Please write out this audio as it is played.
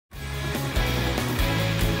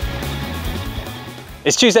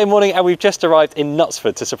It's Tuesday morning and we've just arrived in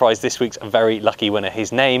Knutsford to surprise this week's very lucky winner.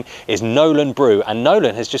 His name is Nolan Brew, and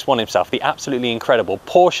Nolan has just won himself the absolutely incredible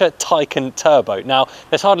Porsche Taycan Turbo. Now,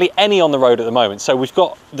 there's hardly any on the road at the moment, so we've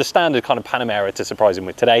got the standard kind of Panamera to surprise him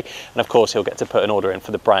with today, and of course he'll get to put an order in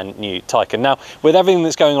for the brand new Taycan. Now, with everything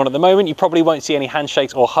that's going on at the moment, you probably won't see any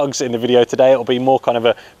handshakes or hugs in the video today. It'll be more kind of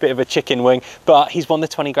a bit of a chicken wing, but he's won the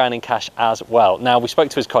 20 grand in cash as well. Now, we spoke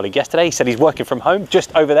to his colleague yesterday. He said he's working from home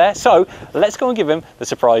just over there, so let's go and give him the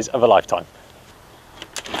surprise of a lifetime.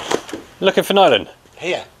 Looking for Nolan?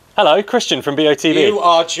 Here. Hello, Christian from BOTB. You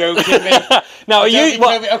are joking me. Now, are you?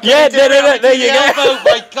 Okay, yeah, there you go. Oh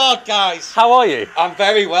my God, guys. How are you? I'm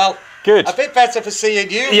very well. Good. A bit better for seeing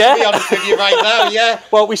you, yeah. to be honest with you right now, yeah.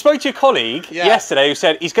 Well, we spoke to your colleague yesterday who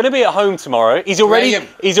said he's going to be at home tomorrow. He's already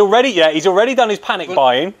done his panic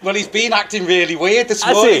buying. Well, he's been acting really weird this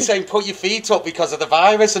morning, saying put your feet up because of the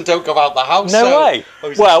virus and don't go out the house. No way.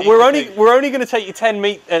 Well, we're only going to take you 10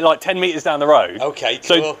 meters down the road. Okay,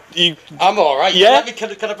 cool. So I'm all right. Yeah. Can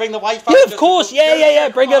I bring the wife out? Yeah, of course. Yeah.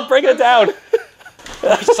 Bring her down.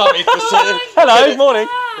 Sorry for saying. Hello, morning.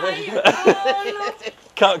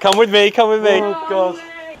 Come with me. Oh God.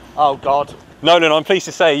 Oh God. Nolan, I'm pleased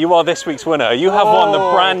to say you are this week's winner. You have won the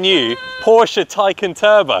brand new Porsche Taycan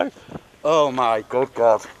Turbo. Oh my good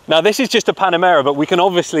God. Now this is just a Panamera, but we can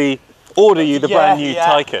obviously order you the brand new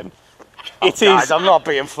Taycan. Guys, I'm not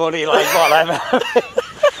being funny, like whatever.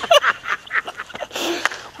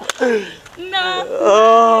 No.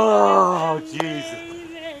 Oh Jesus.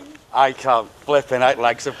 I can't flipping out.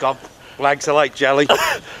 Legs are like jelly.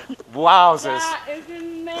 Wowzers. That is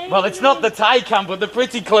amazing. Well, it's not the Taycan, but they're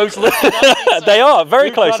pretty close looking. They are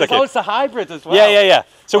very close looking. Oh, it's a hybrid as well. Yeah.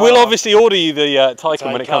 So we'll obviously order you the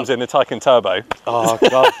Taycan when it comes in, the Taycan Turbo. Oh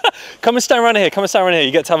God. Come and stand around here.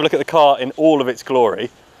 You get to have a look at the car in all of its glory.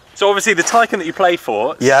 So obviously the Taycan that you play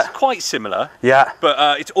for is quite similar,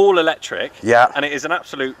 but it's all electric, and it is an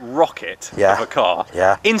absolute rocket of a car.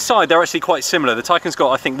 Inside they're actually quite similar. The Taycan's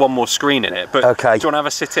got, I think, one more screen in it, but do you want to have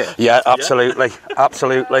a sit here? Yeah, absolutely,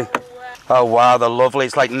 absolutely. Oh wow, they're lovely.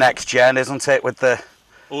 It's like next gen, isn't it, with the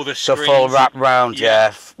full wrap round?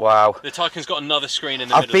 Yeah. Wow. The Taycan's got another screen in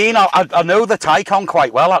the middle. I know the Taycan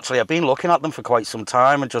quite well actually. I've been looking at them for quite some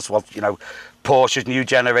time and just Porsche's new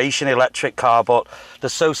generation electric car, but they're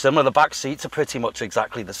so similar. The back seats are pretty much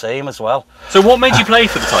exactly the same as well. So what made you play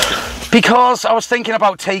for the Taycan? Because I was thinking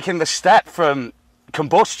about taking the step from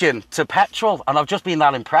combustion to petrol, and I've just been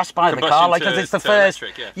that impressed by the car. Like, because it's the first,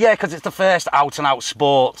 because it's the first out-and-out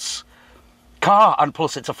sports car, and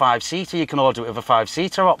plus it's a 5-seater. You can order it with a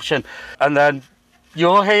 5-seater option, and then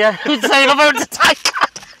you're here saying about the Taycan.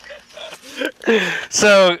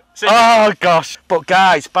 So, oh gosh, but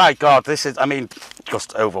guys, by God, this is, I mean,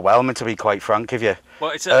 just overwhelming, to be quite frank with you.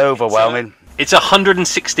 Well, it's overwhelming. It's a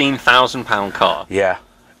 £116,000 car. Yeah.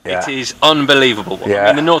 It is unbelievable.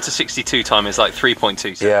 I mean, the 0 to 62 time is like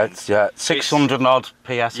 3.2 seconds. Yeah, 600 odd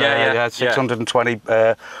PSI, 620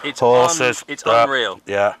 horses. It's unreal.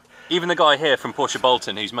 Yeah. Even the guy here from Porsche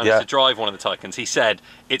Bolton, who's managed to drive one of the Taycans, he said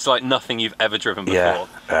it's like nothing you've ever driven before.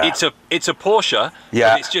 It's a Porsche,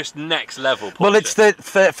 but it's just next level Porsche. Well, it's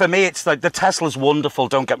for me, it's like the Tesla's wonderful.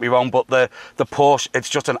 Don't get me wrong, but the Porsche, it's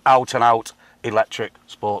just an out and out electric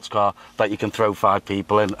sports car that you can throw 5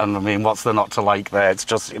 people in. And I mean, what's there not to like there? It's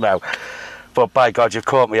just But by God, you've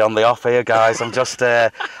caught me on the off here, guys. I'm just,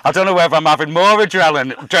 I don't know whether I'm having more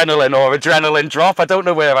adrenaline or adrenaline drop. I don't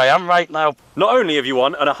know where I am right now. Not only have you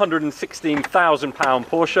won an £116,000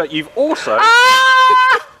 Porsche, you've also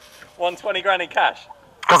won 20 grand in cash.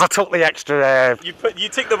 Because I took the extra... You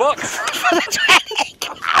ticked the box.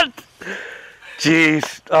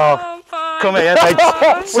 Jeez. Oh, come here, mate.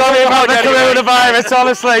 Sorry about the coronavirus,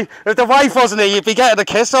 honestly. If the wife wasn't here, you'd be getting a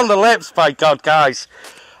kiss on the lips, by God, guys.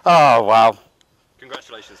 Oh wow!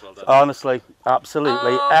 Congratulations, well done. Honestly,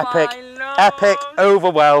 absolutely epic,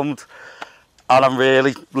 overwhelmed, and I'm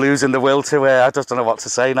really losing the will to it. I just don't know what to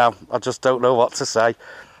say now. I just don't know what to say.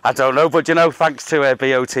 I don't know, but thanks to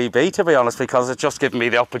BOTB, to be honest, because it's just given me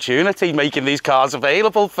the opportunity, making these cars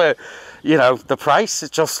available for, the price. It's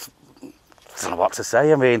just, I don't know what to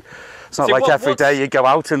say. I mean, it's not like every day you go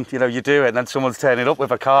out and, you do it and then someone's turning up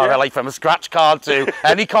with a car, like from a scratch card to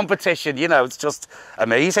any competition, it's just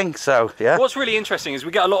amazing. So, yeah. What's really interesting is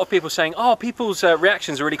we get a lot of people saying, oh, people's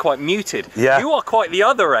reactions are really quite muted. Yeah. You are quite the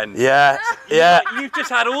other end. Yeah. You've just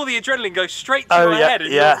had all the adrenaline go straight to your head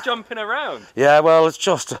and you're jumping around. Yeah, well, it's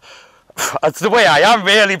just, That's the way I am,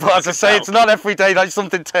 really, but as I say, it's not every day that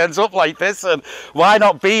something turns up like this, and why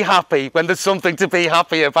not be happy when there's something to be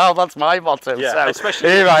happy about? That's my motto. Yeah, so especially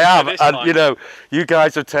here I am, and time. you know, you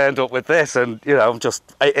guys have turned up with this, and you know,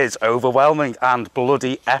 it is overwhelming and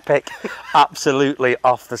bloody epic. Absolutely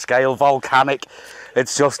off the scale, volcanic.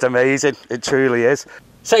 It's just amazing, it truly is.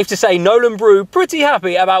 Safe to say, Nolan Brew pretty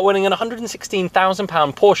happy about winning an £116,000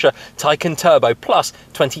 Porsche Taycan Turbo plus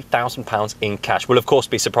 £20,000 in cash. We'll of course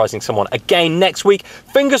be surprising someone again next week.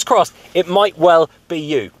 Fingers crossed, it might well be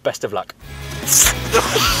you. Best of luck.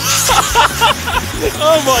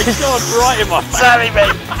 Oh my God, right in my face. Sorry,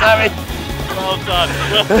 mate, sorry. Well done.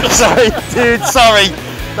 Well done. Sorry, dude, sorry.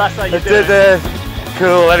 That's how you do it.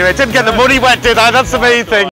 Cool, anyway, didn't get the money wet, did I? That's the main thing.